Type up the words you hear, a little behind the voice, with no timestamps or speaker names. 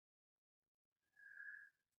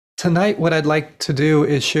Tonight, what I'd like to do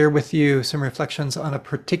is share with you some reflections on a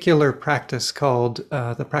particular practice called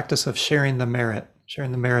the practice of sharing the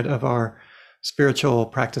merit of our spiritual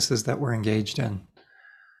practices that we're engaged in.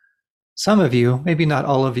 Some of you, maybe not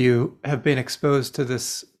all of you, have been exposed to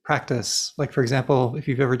this practice. Like, for example, if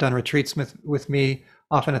you've ever done retreats with me,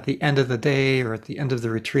 often at the end of the day or at the end of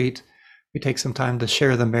the retreat, we take some time to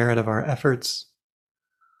share the merit of our efforts.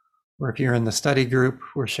 Or if you're in the study group,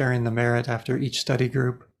 we're sharing the merit after each study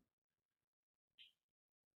group.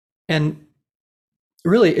 And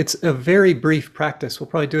really, it's a very brief practice. We'll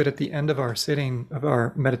probably do it at the end of our sitting, of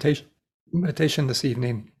our meditation this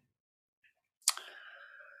evening.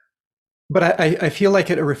 But I feel like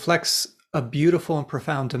it reflects a beautiful and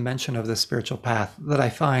profound dimension of the spiritual path that I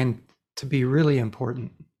find to be really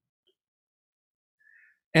important.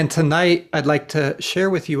 And tonight, I'd like to share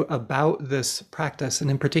with you about this practice, and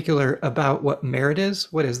in particular, about what merit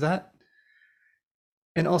is. What is that?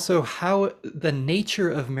 And also how the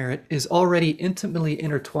nature of merit is already intimately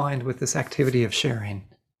intertwined with this activity of sharing.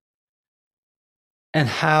 And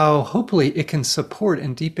how hopefully it can support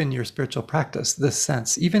and deepen your spiritual practice, this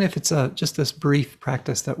sense, even if it's just this brief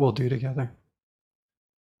practice that we'll do together.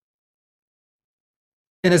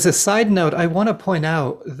 And as a side note, I want to point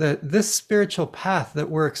out that this spiritual path that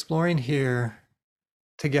we're exploring here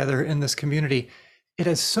together in this community, it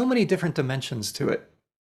has so many different dimensions to it.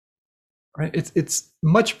 Right? It's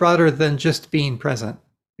much broader than just being present.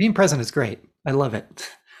 Being present is great. I love it.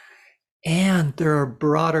 And there are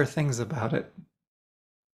broader things about it.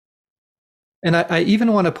 And I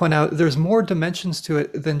even want to point out there's more dimensions to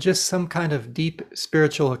it than just some kind of deep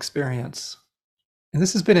spiritual experience. And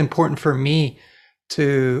this has been important for me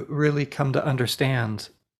to really come to understand.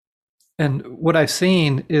 And what I've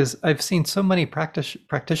seen is I've seen so many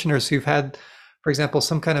practitioners who've had, for example,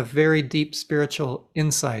 some kind of very deep spiritual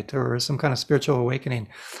insight or some kind of spiritual awakening,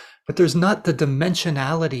 but there's not the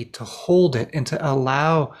dimensionality to hold it and to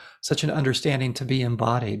allow such an understanding to be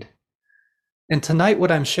embodied. And tonight, what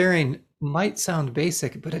I'm sharing might sound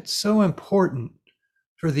basic, but it's so important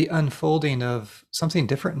for the unfolding of something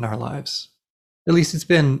different in our lives. At least it's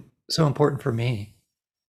been so important for me.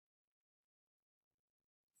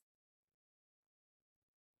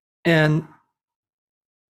 And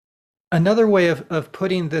another way of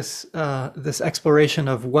putting this this exploration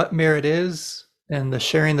of what merit is and the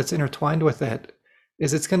sharing that's intertwined with it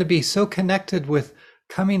is it's going to be so connected with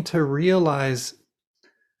coming to realize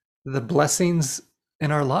the blessings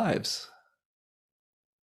in our lives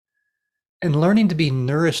and learning to be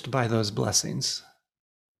nourished by those blessings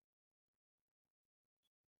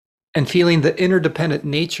and feeling the interdependent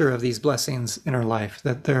nature of these blessings in our life,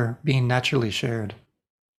 that they're being naturally shared.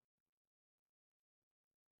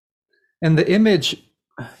 And the image,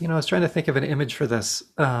 I was trying to think of an image for this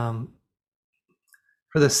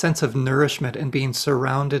sense of nourishment and being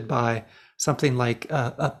surrounded by something like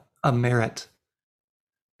a merit,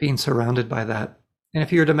 being surrounded by that. And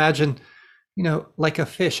if you were to imagine, like a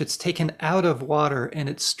fish, it's taken out of water and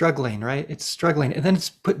it's struggling, right? It's struggling, and then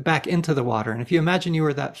it's put back into the water. And if you imagine you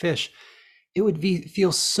were that fish, it would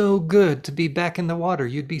feel so good to be back in the water.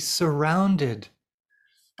 You'd be surrounded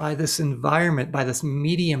by this environment, by this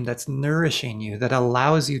medium that's nourishing you, that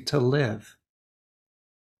allows you to live.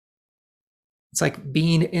 It's like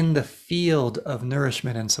being in the field of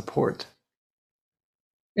nourishment and support.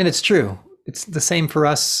 And it's true. It's the same for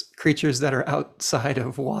us creatures that are outside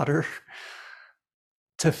of water.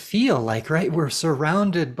 To feel like, right, we're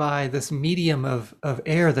surrounded by this medium of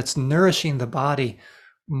air that's nourishing the body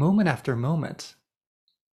moment after moment.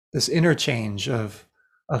 This interchange of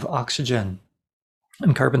oxygen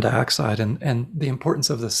and carbon dioxide and the importance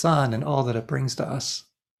of the sun and all that it brings to us.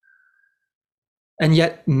 And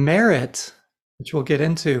yet merit, which we'll get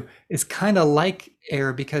into, is kind of like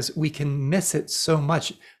air because we can miss it so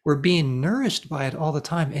much. We're being nourished by it all the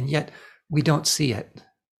time, and yet we don't see it.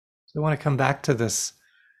 So I want to come back to this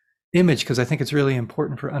image because I think it's really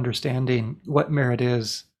important for understanding what merit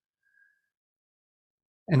is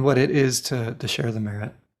and what it is to share the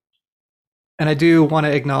merit. And I do want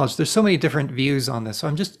to acknowledge there's so many different views on this. So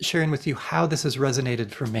I'm just sharing with you how this has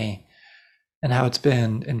resonated for me and how it's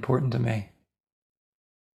been important to me.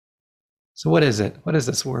 So what is it? What is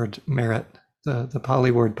this word merit? The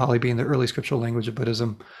Pali word, Pali being the early scriptural language of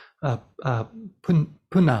Buddhism,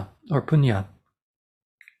 punna or punya.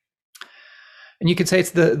 And you could say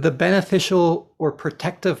it's the beneficial or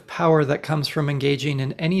protective power that comes from engaging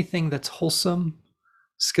in anything that's wholesome,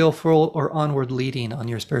 skillful, or onward leading on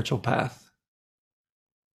your spiritual path.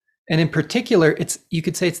 And in particular, you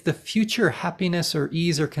could say it's the future happiness or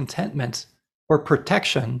ease or contentment or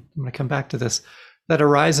protection, I'm going to come back to this, that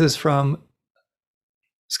arises from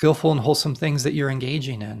skillful and wholesome things that you're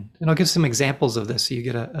engaging in. And I'll give some examples of this so you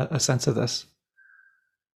get a sense of this.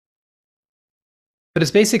 But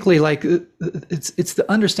it's basically like it's the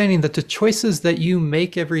understanding that the choices that you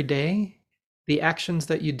make every day, the actions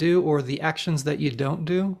that you do or the actions that you don't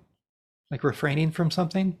do, like refraining from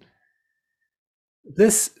something,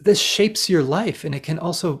 this shapes your life. And it can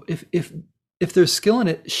also, if there's skill in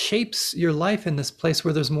it, shapes your life in this place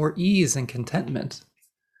where there's more ease and contentment.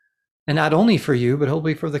 And not only for you, but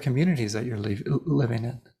hopefully for the communities that you're living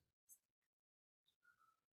in.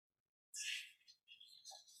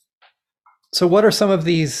 So what are some of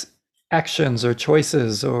these actions or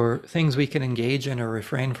choices or things we can engage in or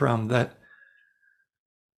refrain from that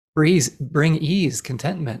bring ease,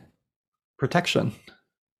 contentment, protection?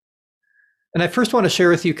 And I first want to share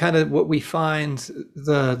with you kind of what we find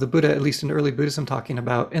the Buddha, at least in early Buddhism, talking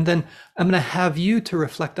about. And then I'm going to have you to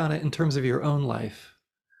reflect on it in terms of your own life,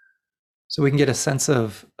 so we can get a sense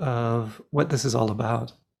of what this is all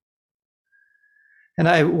about. And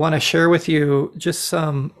I want to share with you just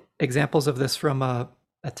some examples of this from a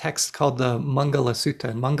text called the Mangala Sutta.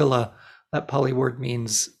 And Mangala, that Pali word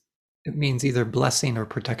means either blessing or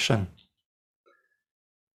protection.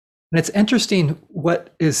 And it's interesting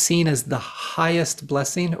what is seen as the highest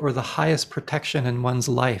blessing or the highest protection in one's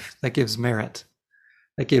life that gives merit,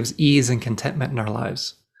 that gives ease and contentment in our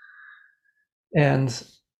lives. And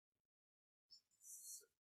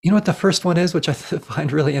you know what the first one is, which I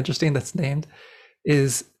find really interesting, that's named,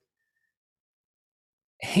 is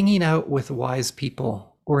hanging out with wise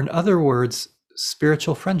people, or in other words,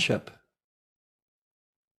 spiritual friendship.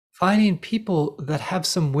 Finding people that have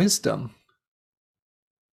some wisdom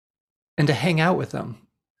and to hang out with them.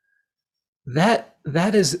 That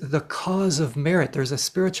is the cause of merit. There's a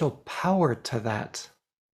spiritual power to that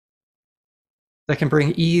can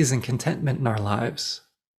bring ease and contentment in our lives.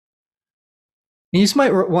 And you just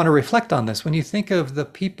might want to reflect on this when you think of the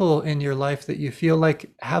people in your life that you feel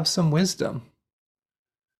like have some wisdom,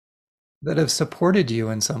 that have supported you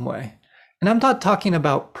in some way. And I'm not talking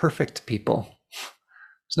about perfect people.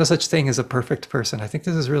 There's no such thing as a perfect person. I think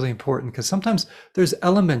this is really important because sometimes there's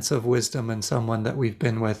elements of wisdom in someone that we've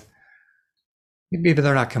been with. Maybe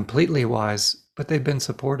they're not completely wise, but they've been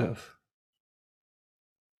supportive.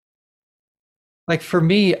 Like for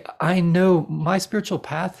me, I know my spiritual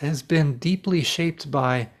path has been deeply shaped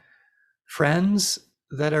by friends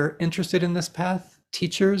that are interested in this path,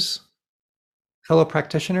 teachers, fellow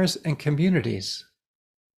practitioners, and communities.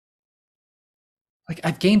 Like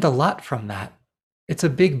I've gained a lot from that. It's a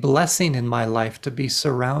big blessing in my life to be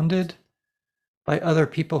surrounded by other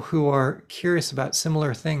people who are curious about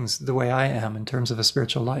similar things the way I am in terms of a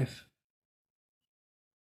spiritual life.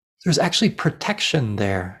 There's actually protection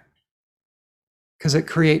there because it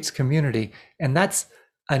creates community. And that's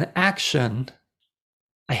an action.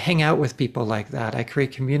 I hang out with people like that. I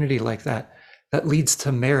create community like that. That leads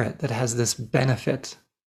to merit, that has this benefit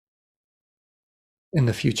in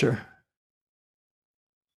the future.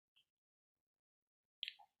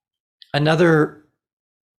 Another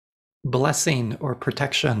blessing or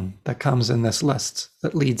protection that comes in this list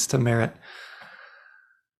that leads to merit: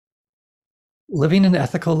 living an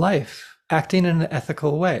ethical life, acting in an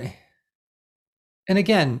ethical way. And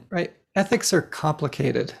again, right, ethics are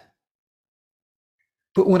complicated.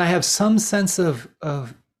 But when I have some sense of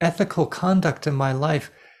ethical conduct in my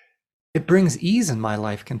life, it brings ease in my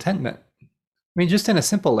life, contentment. I mean, just in a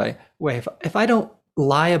simple way, if I don't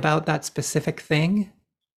lie about that specific thing,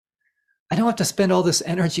 I don't have to spend all this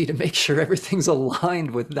energy to make sure everything's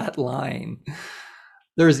aligned with that line.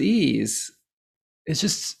 There's ease. It's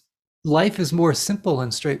just life is more simple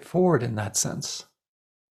and straightforward in that sense.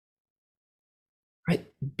 Right?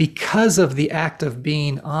 Because of the act of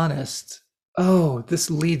being honest, this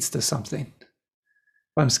leads to something.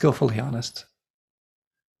 I'm skillfully honest.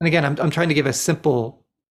 And again, I'm trying to give a simple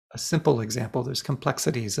example. There's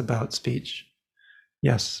complexities about speech.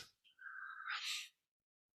 Yes.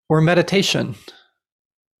 Or meditation.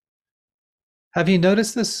 Have you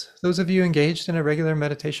noticed this? Those of you engaged in a regular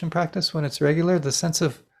meditation practice, when it's regular, the sense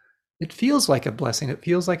of, it feels like a blessing. It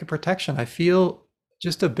feels like a protection. I feel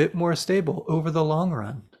just a bit more stable over the long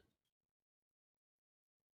run.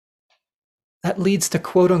 That leads to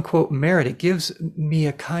quote unquote merit. It gives me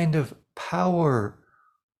a kind of power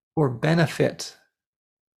or benefit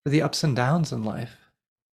for the ups and downs in life.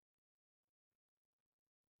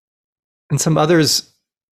 And some others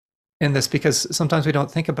in this, because sometimes we don't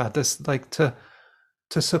think about this, like to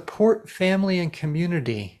support family and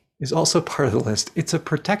community is also part of the list. It's a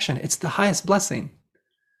protection. It's the highest blessing.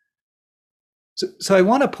 So I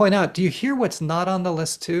want to point out, do you hear what's not on the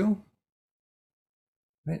list too?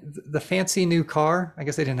 Right? The fancy new car, I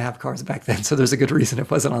guess they didn't have cars back then, so there's a good reason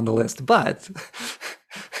it wasn't on the list. But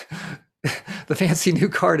the fancy new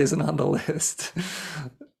car isn't on the list,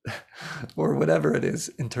 or whatever it is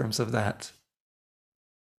in terms of that.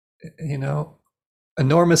 You know,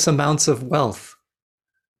 enormous amounts of wealth.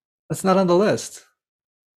 That's not on the list.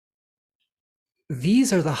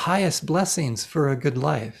 These are the highest blessings for a good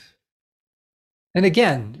life. And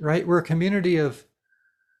again, right, we're a community of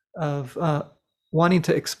wanting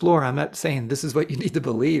to explore. I'm not saying this is what you need to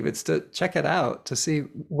believe. It's to check it out to see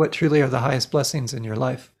what truly are the highest blessings in your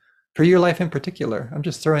life, for your life in particular. I'm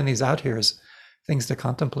just throwing these out here as things to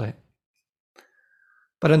contemplate.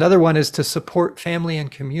 But another one is to support family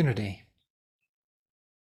and community.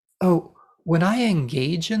 Oh, when I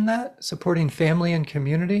engage in that, supporting family and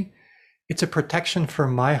community, it's a protection for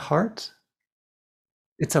my heart.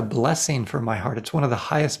 It's a blessing for my heart. It's one of the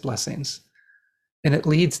highest blessings. And it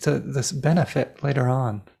leads to this benefit later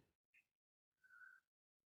on.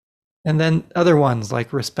 And then other ones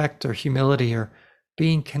like respect or humility or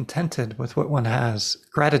being contented with what one has,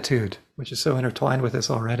 gratitude, which is so intertwined with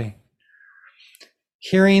this already.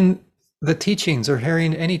 Hearing the teachings or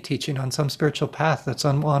hearing any teaching on some spiritual path that's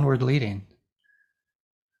onward leading.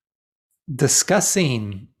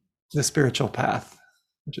 Discussing the spiritual path,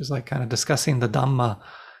 which is like kind of discussing the Dhamma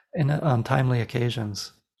on timely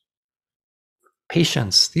occasions.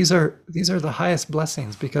 Patience. These are the highest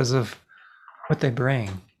blessings because of what they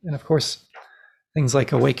bring. And of course, things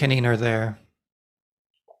like awakening are there.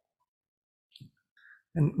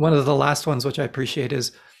 And one of the last ones, which I appreciate,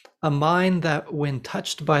 is a mind that, when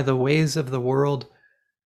touched by the ways of the world,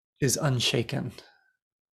 is unshaken.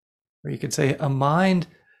 Or you could say a mind,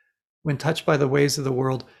 when touched by the ways of the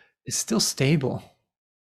world, is still stable.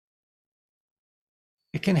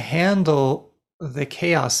 It can handle the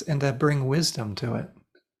chaos and to bring wisdom to it.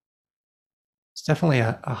 It's definitely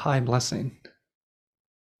a high blessing.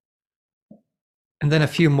 And then a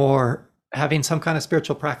few more, having some kind of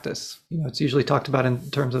spiritual practice. It's usually talked about in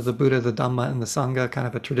terms of the Buddha, the Dhamma, and the Sangha, kind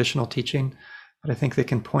of a traditional teaching. But I think they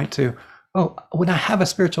can point to, oh, when I have a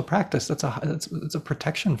spiritual practice, it's a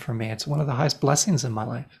protection for me. It's one of the highest blessings in my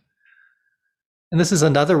life. And this is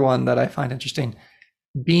another one that I find interesting,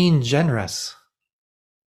 being generous.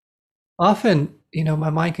 Often, my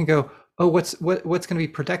mind can go, oh, what's going to be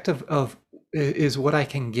protective of is what I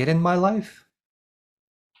can get in my life.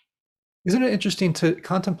 Isn't it interesting to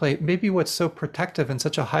contemplate maybe what's so protective and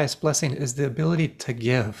such a highest blessing is the ability to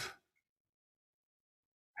give.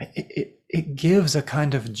 It gives a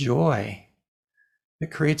kind of joy.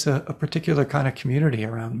 It creates a particular kind of community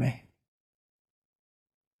around me.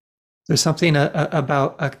 There's something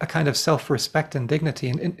about a kind of self-respect and dignity.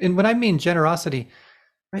 And when I mean generosity,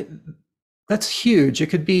 right, that's huge. It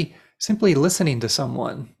could be simply listening to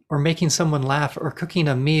someone or making someone laugh or cooking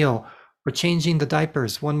a meal or changing the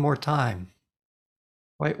diapers one more time,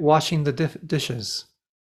 right? Washing the dishes,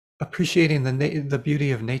 appreciating the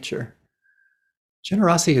beauty of nature.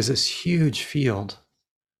 Generosity is this huge field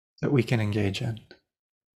that we can engage in.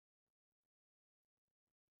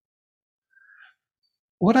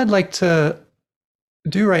 What I'd like to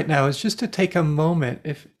do right now is just to take a moment,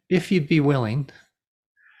 if you'd be willing,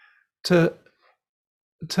 to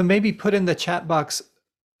maybe put in the chat box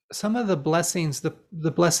some of the blessings,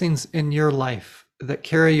 the blessings in your life that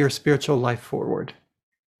carry your spiritual life forward.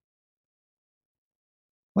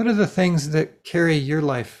 What are the things that carry your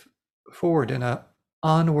life forward in a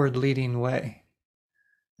onward leading way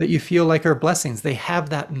that you feel like are blessings? They have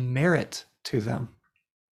that merit to them.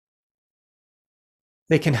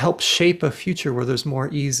 They can help shape a future where there's more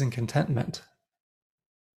ease and contentment.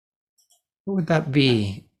 What would that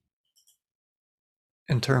be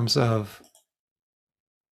in terms of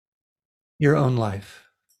your own life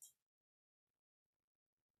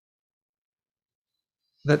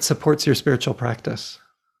that supports your spiritual practice?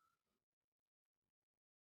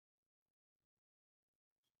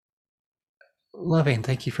 Loving,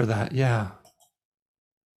 thank you for that. Yeah.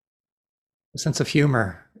 A sense of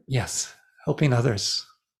humor. Yes. Helping others.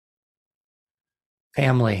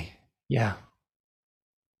 Family. Yeah.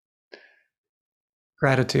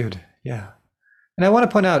 Gratitude. Yeah. And I want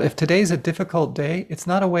to point out, if today's a difficult day, it's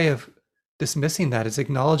not a way of dismissing that. It's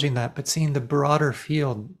acknowledging that, but seeing the broader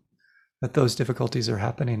field that those difficulties are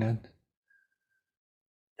happening in.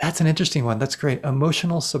 That's an interesting one. That's great.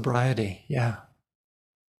 Emotional sobriety. Yeah.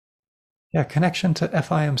 Yeah. Connection to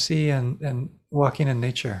FIMC and walking in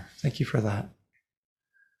nature. Thank you for that.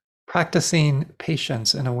 Practicing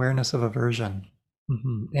patience and awareness of aversion.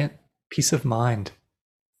 And peace of mind.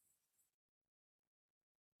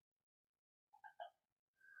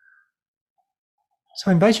 So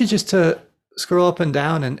I invite you just to scroll up and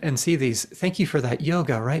down and see these. Thank you for that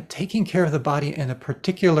yoga, right? Taking care of the body in a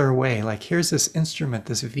particular way. Like here's this instrument,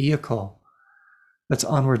 this vehicle that's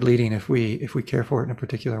onward leading if we care for it in a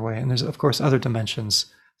particular way. And there's of course other dimensions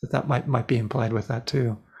that might be implied with that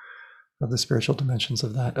too, of the spiritual dimensions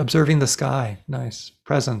of that. Observing the sky, nice.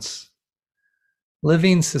 Presence.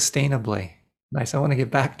 Living sustainably. Nice. I want to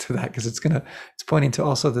get back to that because it's pointing to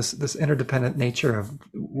also this interdependent nature of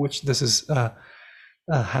which this is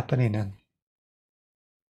happening in.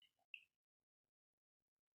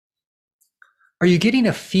 Are you getting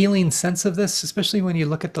a feeling sense of this, especially when you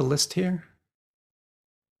look at the list here?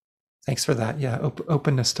 Thanks for that. Yeah,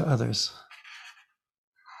 openness to others.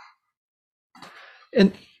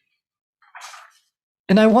 And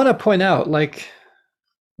I want to point out, like,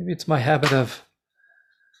 maybe it's my habit of,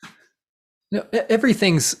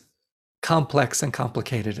 everything's complex and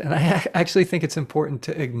complicated. And I actually think it's important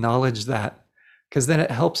to acknowledge that, because then it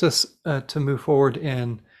helps us to move forward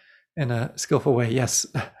in a skillful way. Yes,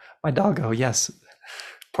 my doggo, yes,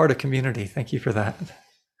 part of community. Thank you for that.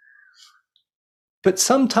 But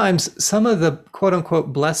sometimes some of the quote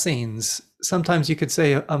unquote blessings, sometimes you could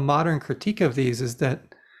say a modern critique of these is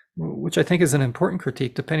that, which I think is an important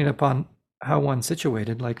critique depending upon how one's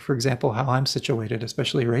situated. Like, for example, how I'm situated,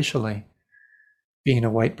 especially racially, being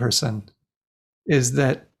a white person, is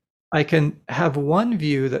that I can have one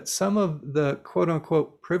view that some of the quote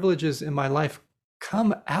unquote privileges in my life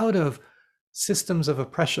come out of systems of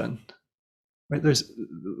oppression. Right? There's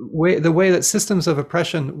the way that systems of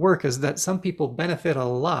oppression work is that some people benefit a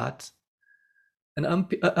lot and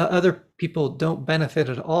other people don't benefit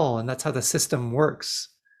at all. And that's how the system works,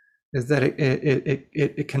 is that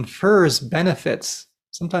it confers benefits,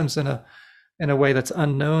 sometimes in a way that's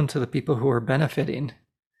unknown to the people who are benefiting,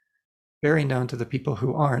 very known to the people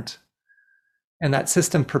who aren't. And that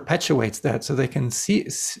system perpetuates that, so they can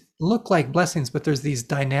look like blessings, but there's these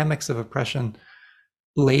dynamics of oppression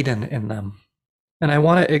laden in them. And I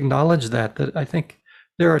want to acknowledge that I think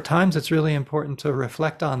there are times it's really important to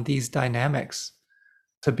reflect on these dynamics,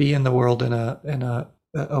 to be in the world in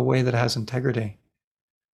a way that has integrity.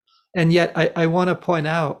 And yet I want to point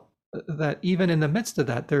out that even in the midst of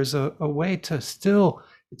that, there's a way to still,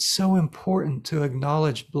 it's so important to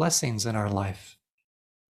acknowledge blessings in our life.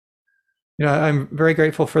 I'm very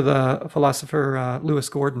grateful for the philosopher Lewis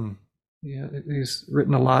Gordon. He's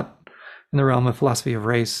written a lot in the realm of philosophy of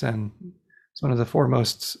race, and he's one of the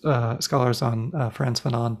foremost scholars on Frantz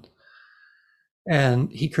Fanon.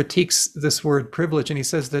 And he critiques this word privilege, and he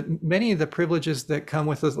says that many of the privileges that come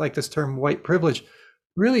with like this term white privilege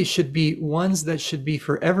really should be ones that should be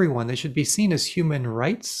for everyone. They should be seen as human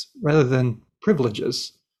rights rather than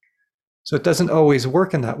privileges. So it doesn't always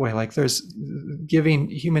work in that way. Like there's giving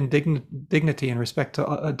human dignity and respect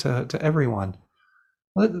to everyone.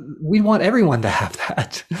 We want everyone to have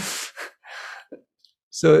that.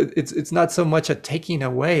 So it's not so much a taking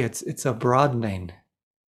away, it's a broadening.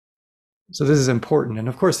 So this is important. And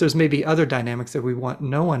of course, there's maybe other dynamics that we want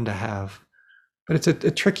no one to have, but it's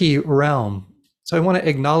a tricky realm. So I want to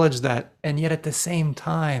acknowledge that, and yet at the same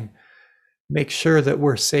time, make sure that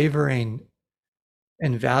we're savoring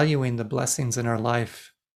and valuing the blessings in our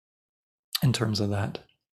life in terms of that.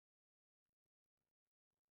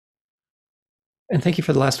 And thank you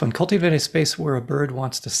for the last one. Cultivate a space where a bird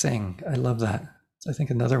wants to sing. I love that. I think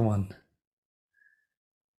another one.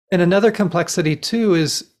 And another complexity too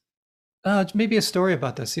is maybe a story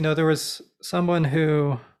about this. There was someone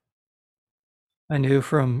who I knew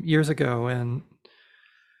from years ago,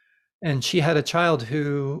 and she had a child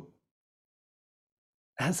who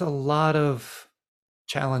has a lot of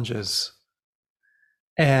challenges.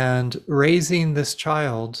 And raising this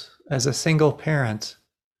child as a single parent,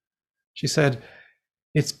 she said,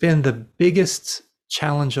 it's been the biggest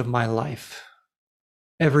challenge of my life.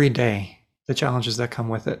 Every day, the challenges that come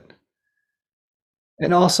with it.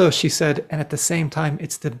 And also, she said, and at the same time,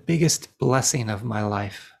 it's the biggest blessing of my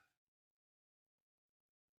life.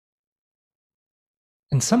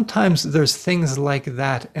 And sometimes there's things like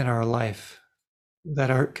that in our life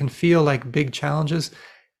that can feel like big challenges,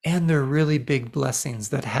 and they're really big blessings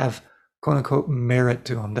that have quote unquote merit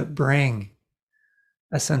to them, that bring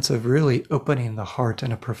a sense of really opening the heart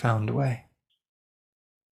in a profound way.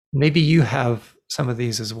 Maybe you have some of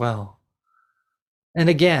these as well. And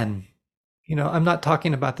again, I'm not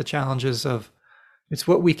talking about the challenges of, it's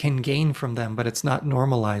what we can gain from them, but it's not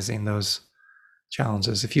normalizing those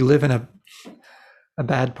challenges. If you live in a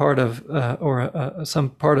bad part of, or some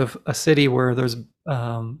part of a city where there's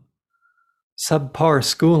subpar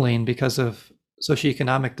schooling because of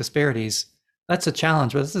socioeconomic disparities, that's a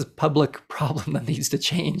challenge, but this is a public problem that needs to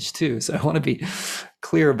change too. So I want to be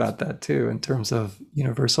clear about that too, in terms of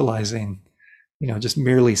universalizing, just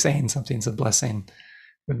merely saying something's a blessing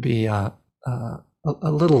would be a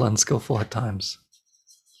little unskillful at times.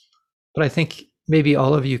 But I think maybe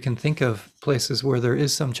all of you can think of places where there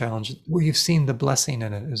is some challenge, where you've seen the blessing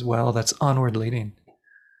in it as well, that's onward leading.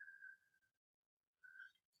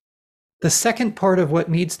 The second part of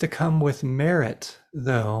what needs to come with merit,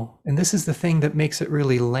 though, and this is the thing that makes it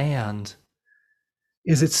really land,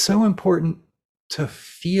 is it's so important to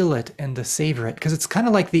feel it and to savor it, because it's kind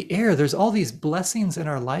of like the air. There's all these blessings in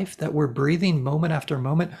our life that we're breathing moment after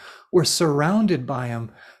moment. We're surrounded by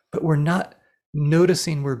them, but we're not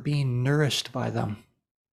noticing we're being nourished by them.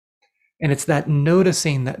 And it's that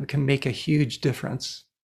noticing that can make a huge difference.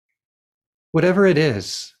 Whatever it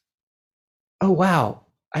is, oh wow,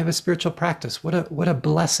 I have a spiritual practice. What a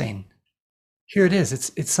blessing. Here it is.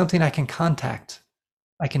 It's something I can contact.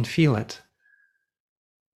 I can feel it.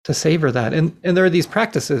 To savor that. And there are these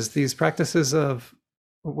practices of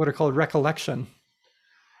what are called recollection.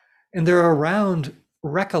 And they're around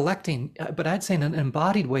recollecting, but I'd say in an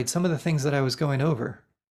embodied way, some of the things that I was going over.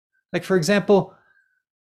 Like, for example,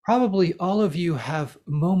 probably all of you have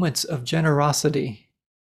moments of generosity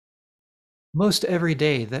most every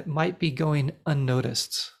day that might be going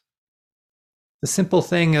unnoticed. The simple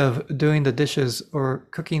thing of doing the dishes or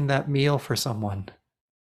cooking that meal for someone,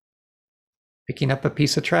 picking up a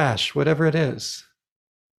piece of trash, whatever it is.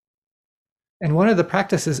 And one of the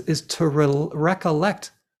practices is to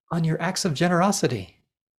recollect on your acts of generosity.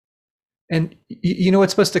 And you know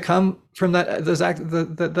what's supposed to come from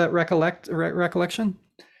that recollection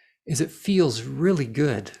is it feels really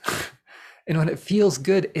good. And when it feels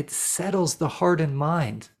good, it settles the heart and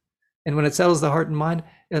mind. And when it settles the heart and mind,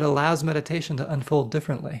 it allows meditation to unfold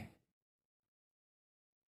differently.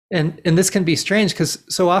 And this can be strange because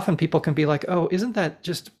so often people can be like, oh, isn't that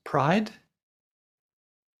just pride?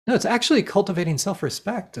 No, it's actually cultivating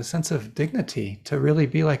self-respect, a sense of dignity, to really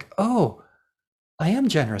be like, oh, I am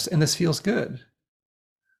generous and this feels good.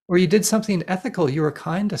 Or you did something ethical, you were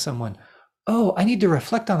kind to someone. Oh, I need to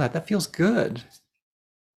reflect on that. That feels good.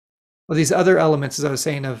 Well, these other elements, as I was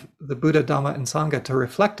saying, of the Buddha, Dhamma, and Sangha, to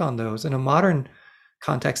reflect on those in a modern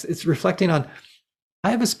context, it's reflecting on, I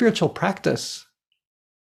have a spiritual practice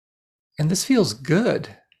and this feels good.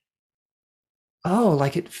 Oh,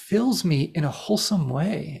 like it fills me in a wholesome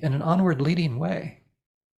way, in an onward leading way.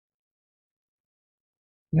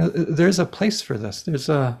 There's a place for this. There's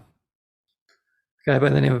a guy by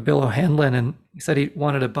the name of Bill O'Hanlon, and he said he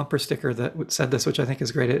wanted a bumper sticker that said this, which I think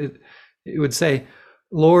is great. It would say,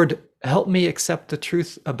 Lord, help me accept the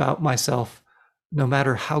truth about myself, no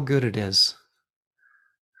matter how good it is.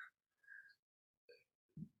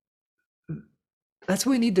 That's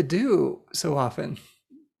what we need to do so often.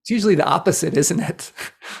 It's usually the opposite, isn't it?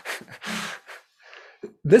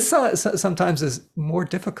 This sometimes is more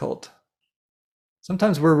difficult.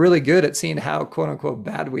 Sometimes we're really good at seeing how quote unquote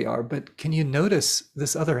bad we are, but can you notice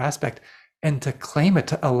this other aspect and to claim it,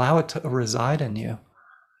 to allow it to reside in you?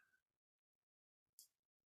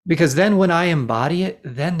 Because then when I embody it,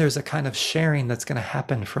 then there's a kind of sharing that's going to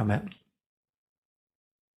happen from it.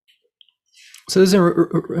 So this is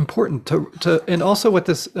important to, and also what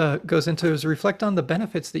this goes into is reflect on the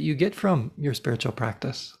benefits that you get from your spiritual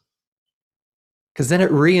practice. Because then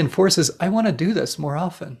it reinforces, I want to do this more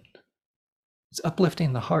often. It's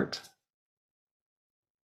uplifting the heart.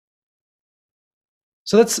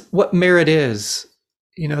 So that's what merit is.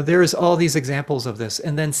 There's all these examples of this,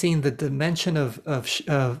 and then seeing the dimension of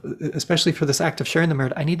especially for this act of sharing the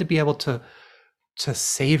merit, I need to be able to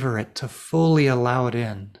savor it, to fully allow it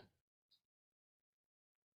in.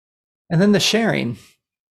 And then the sharing,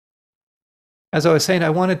 as I was saying, I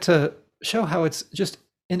wanted to show how it's just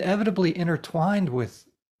inevitably intertwined with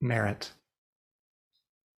merit.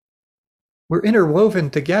 We're interwoven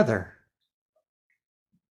together.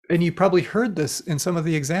 And you probably heard this in some of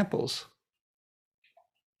the examples.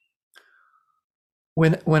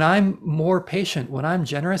 When I'm more patient, when I'm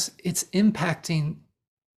generous, it's impacting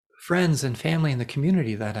friends and family and the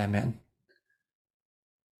community that I'm in.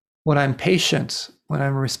 When I'm patient, when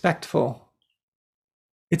I'm respectful,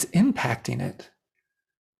 it's impacting it.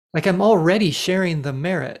 Like I'm already sharing the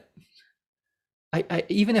merit. I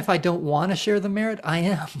even if I don't want to share the merit, I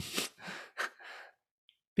am.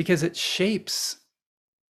 Because it shapes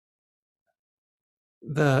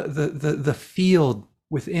the field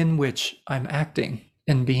within which I'm acting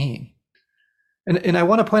and being. And I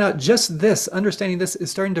want to point out just this, understanding this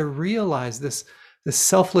is starting to realize this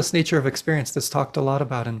selfless nature of experience that's talked a lot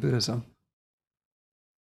about in Buddhism.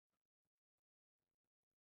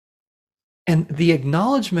 And the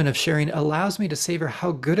acknowledgement of sharing allows me to savor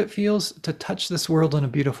how good it feels to touch this world in a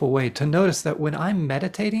beautiful way, to notice that when I'm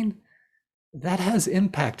meditating, that has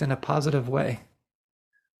impact in a positive way.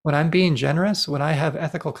 When I'm being generous, when I have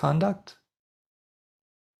ethical conduct,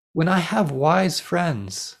 when I have wise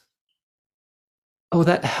friends, oh,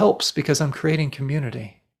 that helps because I'm creating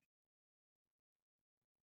community.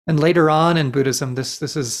 And later on in Buddhism, this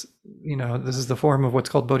is the form of what's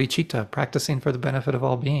called bodhicitta, practicing for the benefit of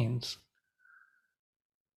all beings.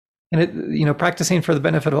 And practicing for the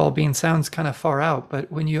benefit of all beings sounds kind of far out, but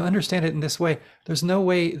when you understand it in this way, there's no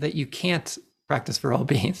way that you can't practice for all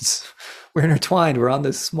beings. We're intertwined. We're on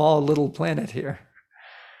this small little planet here.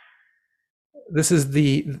 This is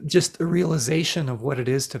just a realization of what it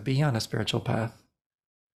is to be on a spiritual path.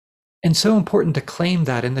 And so important to claim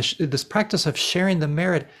that. And this practice of sharing the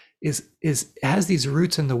merit has these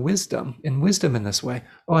roots in wisdom in this way.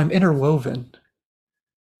 Oh, I'm interwoven,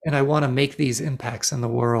 and I want to make these impacts in the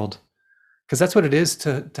world, because that's what it is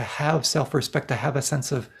to have self-respect, to have a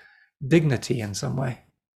sense of dignity in some way.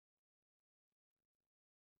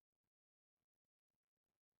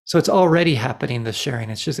 So it's already happening, this sharing.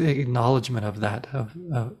 It's just an acknowledgement of that,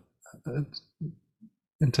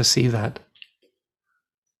 and to see that.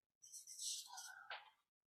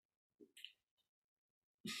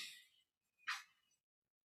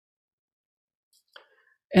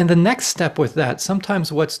 And the next step with that, sometimes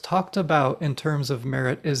what's talked about in terms of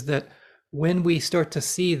merit is that when we start to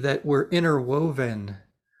see that we're interwoven,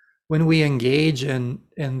 when we engage in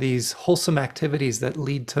these wholesome activities that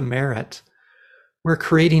lead to merit, we're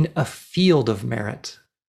creating a field of merit.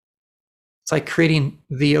 It's like creating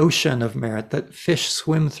the ocean of merit that fish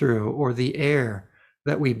swim through, or the air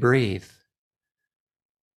that we breathe.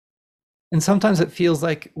 And sometimes it feels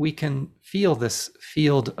like we can feel this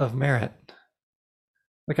field of merit.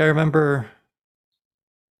 Like, I remember,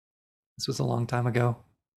 this was a long time ago.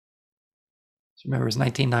 I remember it was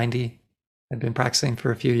 1990. I'd been practicing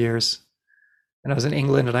for a few years. And I was in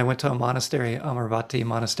England, and I went to a monastery, Amarvati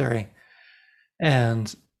Monastery.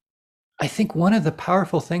 And I think one of the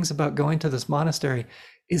powerful things about going to this monastery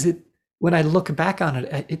is when I look back on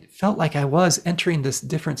it, it felt like I was entering this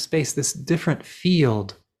different space, this different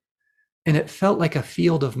field. And it felt like a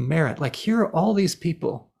field of merit. Like, here are all these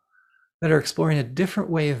people that are exploring a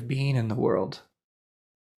different way of being in the world,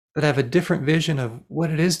 that have a different vision of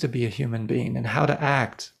what it is to be a human being and how to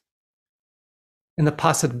act, and the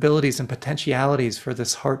possibilities and potentialities for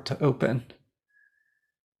this heart to open.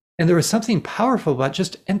 And there was something powerful about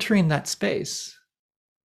just entering that space.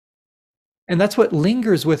 And that's what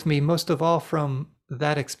lingers with me most of all from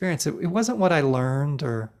that experience. It wasn't what I learned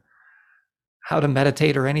or how to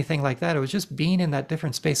meditate or anything like that. It was just being in that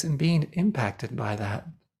different space and being impacted by that.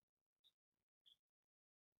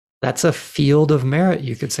 That's a field of merit,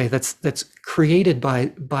 you could say, that's created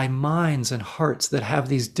by minds and hearts that have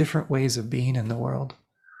these different ways of being in the world,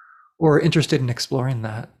 or are interested in exploring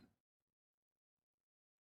that.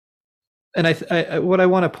 And what I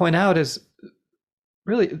want to point out is,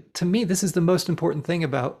 really, to me, this is the most important thing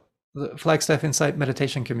about the Flagstaff Insight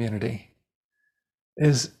meditation community,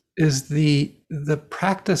 is the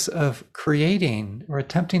practice of creating or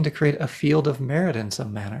attempting to create a field of merit in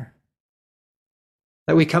some manner.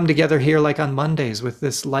 That we come together here like on Mondays with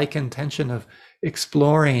this like intention of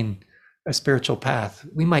exploring a spiritual path.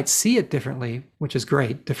 We might see it differently, which is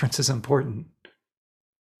great. Difference is important.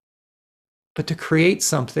 But to create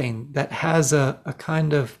something that has a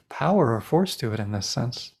kind of power or force to it in this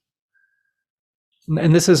sense.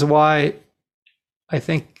 And this is why I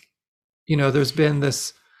think, there's been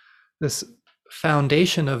this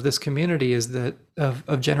foundation of this community is that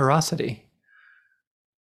of generosity,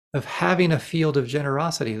 of having a field of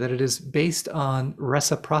generosity, that it is based on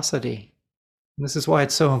reciprocity. And this is why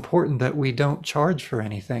it's so important that we don't charge for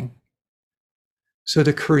anything. So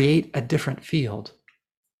to create a different field.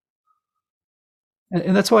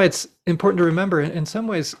 And that's why it's important to remember, in some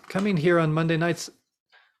ways, coming here on Monday nights,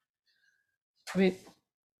 I mean,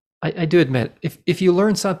 I do admit, if you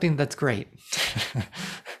learn something, that's great.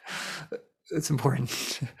 It's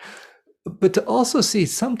important. But to also see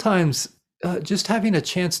sometimes just having a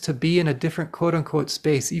chance to be in a different quote unquote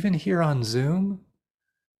space, even here on Zoom,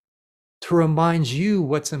 to remind you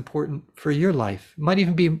what's important for your life. It might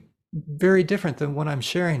even be very different than what I'm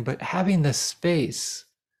sharing, but having this space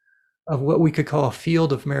of what we could call a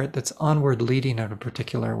field of merit that's onward leading in a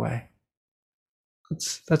particular way.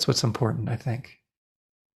 That's what's important, I think.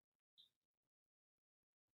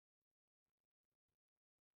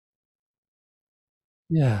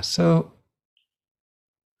 Yeah, so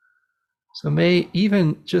may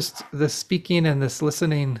even just the speaking and this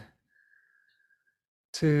listening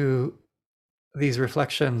to these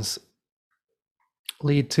reflections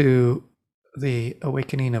lead to the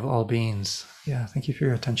awakening of all beings. Yeah, thank you for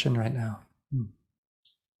your attention right now.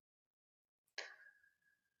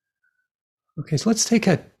 Okay, so let's take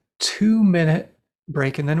a 2-minute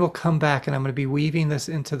break and then we'll come back and I'm going to be weaving this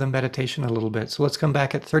into the meditation a little bit. So let's come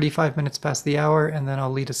back at 35 minutes past the hour and then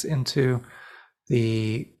I'll lead us into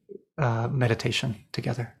the meditation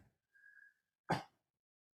together.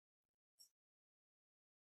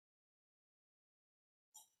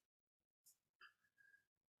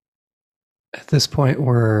 At this point,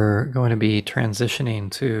 we're going to be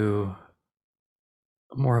transitioning to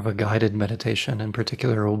more of a guided meditation. In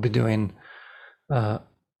particular, we'll be doing a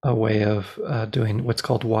way of doing what's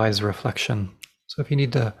called wise reflection. So if you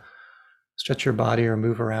need to stretch your body or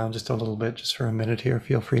move around just a little bit, just for a minute here,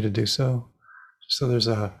 feel free to do so. Just so there's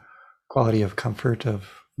a quality of comfort of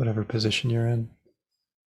whatever position you're in.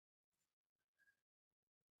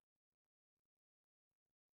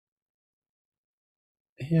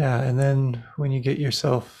 Yeah, and then when you get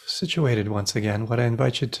yourself situated once again, what I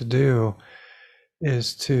invite you to do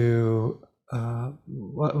is to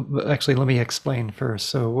actually, let me explain first.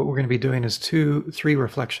 So what we're going to be doing is 3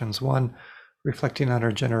 reflections. One, reflecting on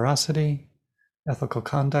our generosity, ethical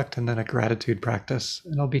conduct, and then a gratitude practice.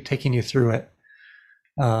 And I'll be taking you through it.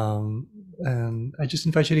 And I just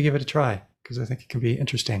invite you to give it a try because I think it can be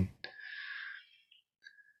interesting.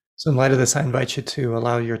 So in light of this, I invite you to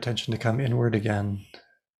allow your attention to come inward again.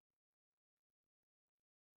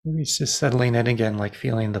 Maybe it's just settling in again, like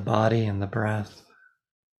feeling the body and the breath.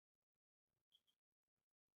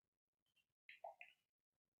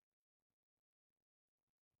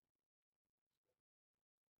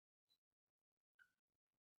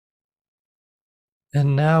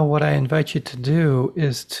 And now what I invite you to do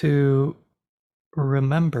is to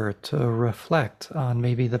remember to reflect on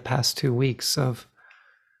maybe the past 2 weeks of,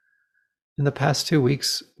 in the past 2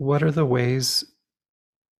 weeks, what are the ways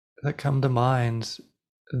that come to mind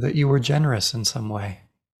that you were generous in some way?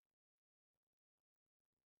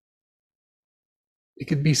 It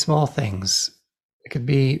could be small things. It could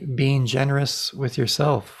be being generous with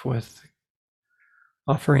yourself, with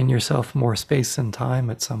offering yourself more space and time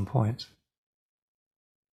at some point.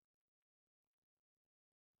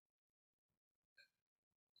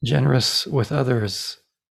 Generous with others,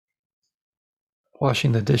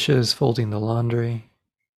 washing the dishes, folding the laundry,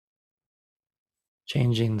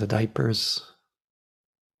 changing the diapers.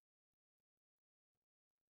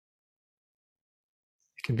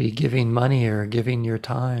 It could be giving money or giving your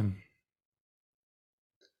time.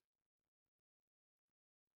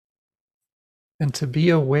 And to be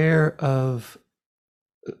aware of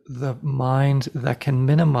the mind that can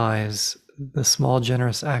minimize the small,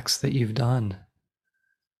 generous acts that you've done.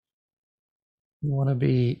 You want to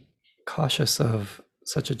be cautious of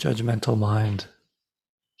such a judgmental mind.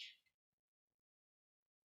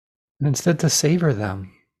 And instead to savor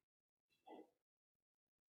them,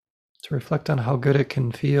 to reflect on how good it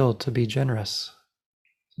can feel to be generous.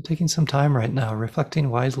 So taking some time right now, reflecting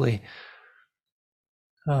wisely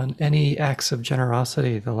on any acts of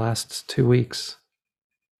generosity the last 2 weeks.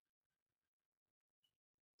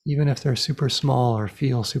 Even if they're super small or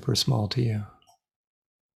feel super small to you,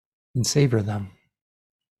 and savor them.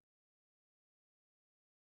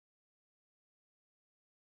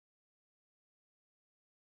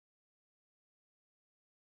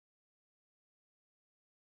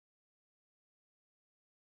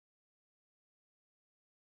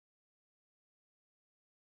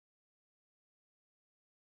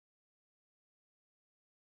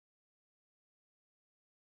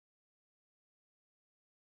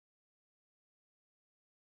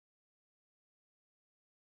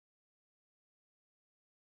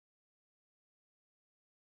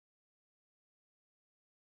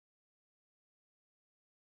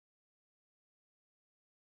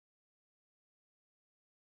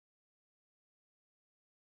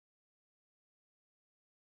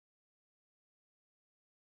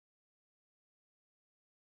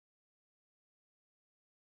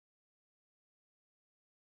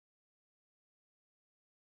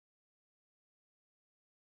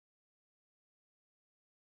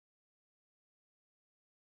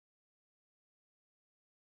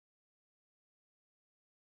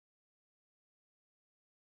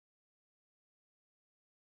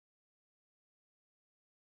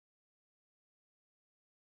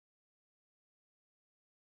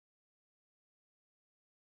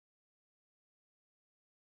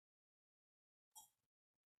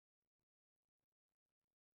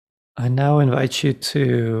 I now invite you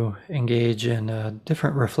to engage in a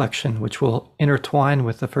different reflection, which will intertwine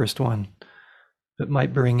with the first one, but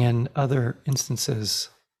might bring in other instances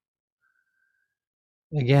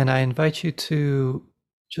Again, I invite you to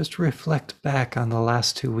just reflect back on the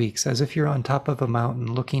last 2 weeks as if you're on top of a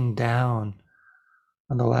mountain looking down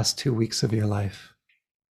on the last 2 weeks of your life.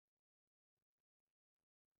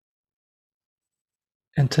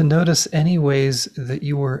 And to notice any ways that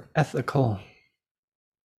you were ethical.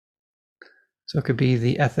 So it could be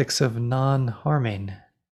the ethics of non-harming.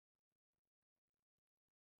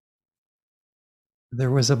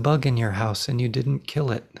 There was a bug in your house and you didn't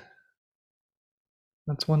kill it.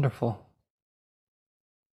 That's wonderful.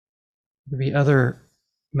 There could be other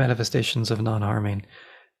manifestations of non-harming.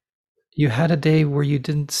 You had a day where you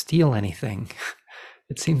didn't steal anything.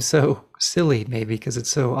 It seems so silly, maybe, because it's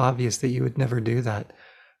so obvious that you would never do that.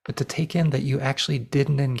 But to take in that you actually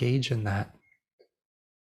didn't engage in that,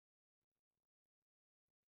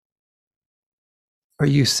 or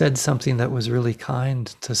you said something that was really kind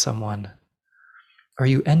to someone, or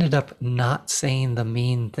you ended up not saying the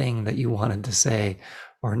mean thing that you wanted to say,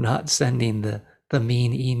 or not sending the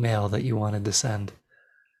mean email that you wanted to send.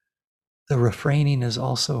 The refraining is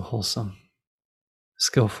also wholesome,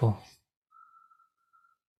 skillful.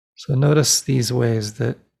 So notice these ways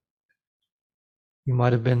that you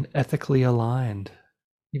might have been ethically aligned,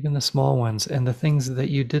 even the small ones, and the things that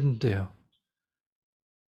you didn't do.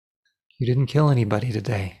 You didn't kill anybody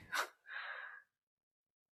today.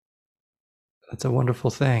 That's a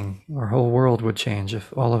wonderful thing. Our whole world would change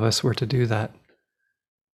if all of us were to do that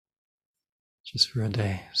just for a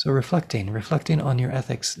day. So reflecting on your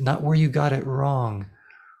ethics, not where you got it wrong,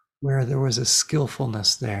 where there was a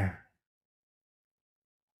skillfulness there.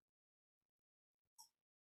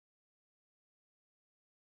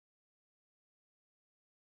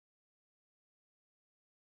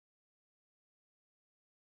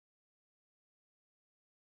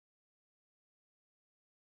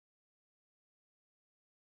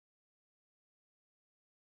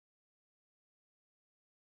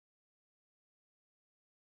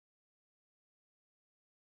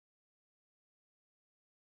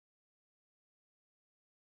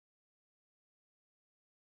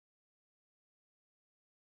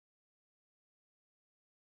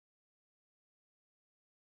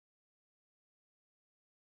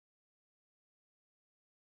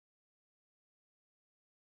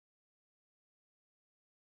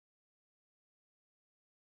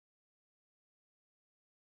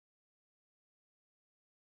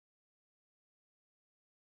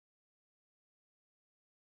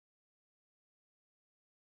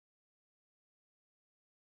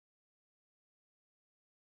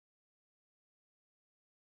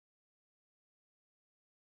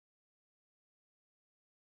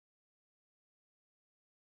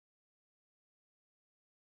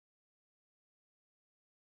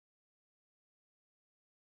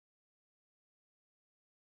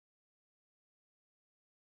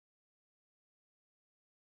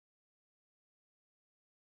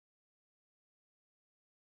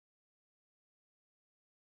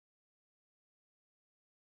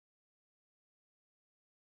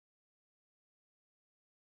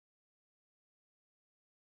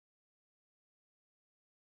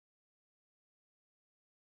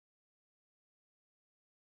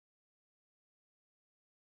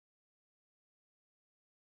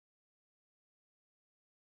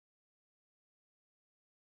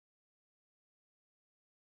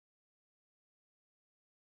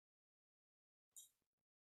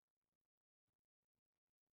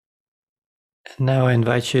 And now I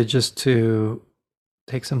invite you just to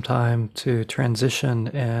take some time to transition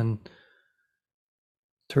and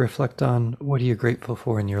to reflect on what are you grateful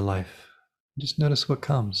for in your life. Just notice what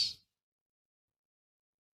comes.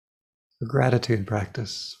 A gratitude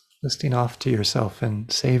practice, listing off to yourself and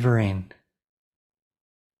savoring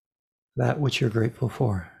that which you're grateful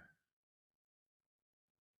for.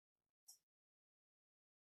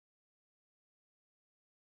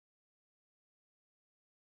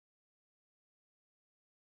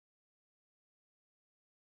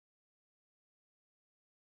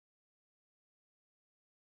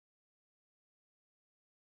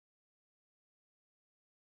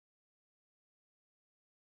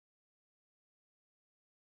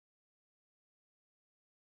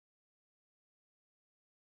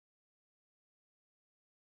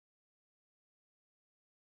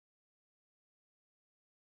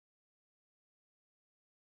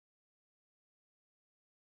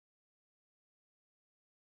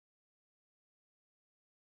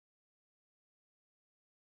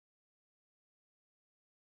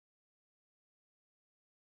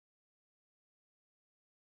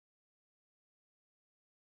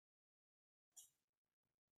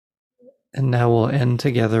 And now we'll end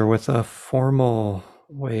together with a formal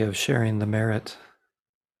way of sharing the merit.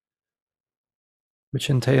 which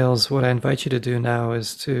entails what I invite you to do now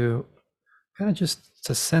is to kind of just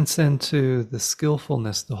to sense into the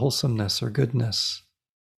skillfulness, the wholesomeness or goodness,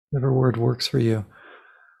 whatever word works for you,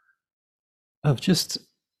 of just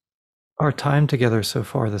our time together so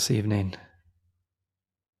far this evening.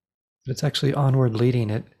 But it's actually onward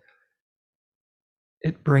leading.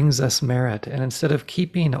 It brings us merit. And instead of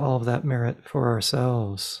keeping all of that merit for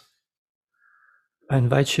ourselves, I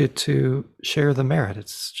invite you to share the merit.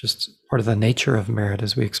 It's just part of the nature of merit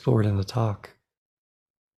as we explored in the talk.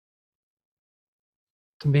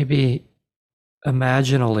 To maybe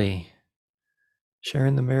imaginally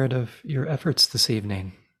sharing the merit of your efforts this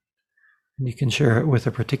evening. And you can share it with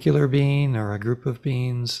a particular being or a group of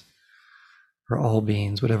beings or all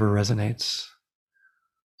beings, whatever resonates.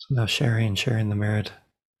 So now sharing the merit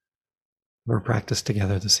of our practice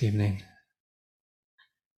together this evening.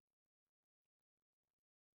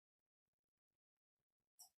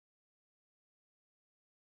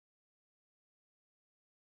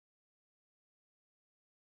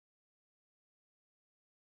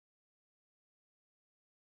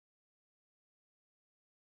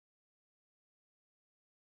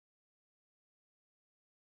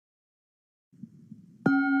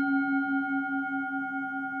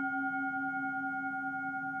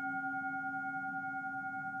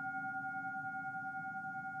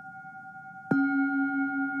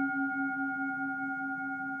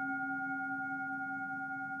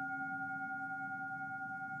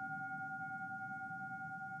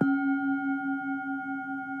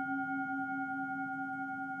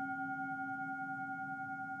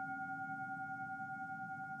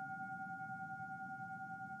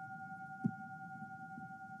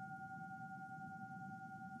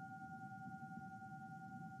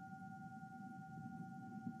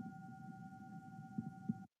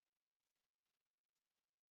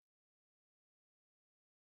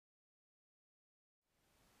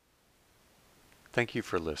 Thank you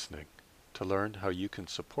for listening. To learn how you can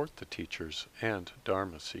support the teachers and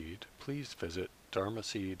Dharma Seed, please visit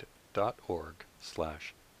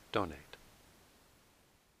dharmaseed.org/donate.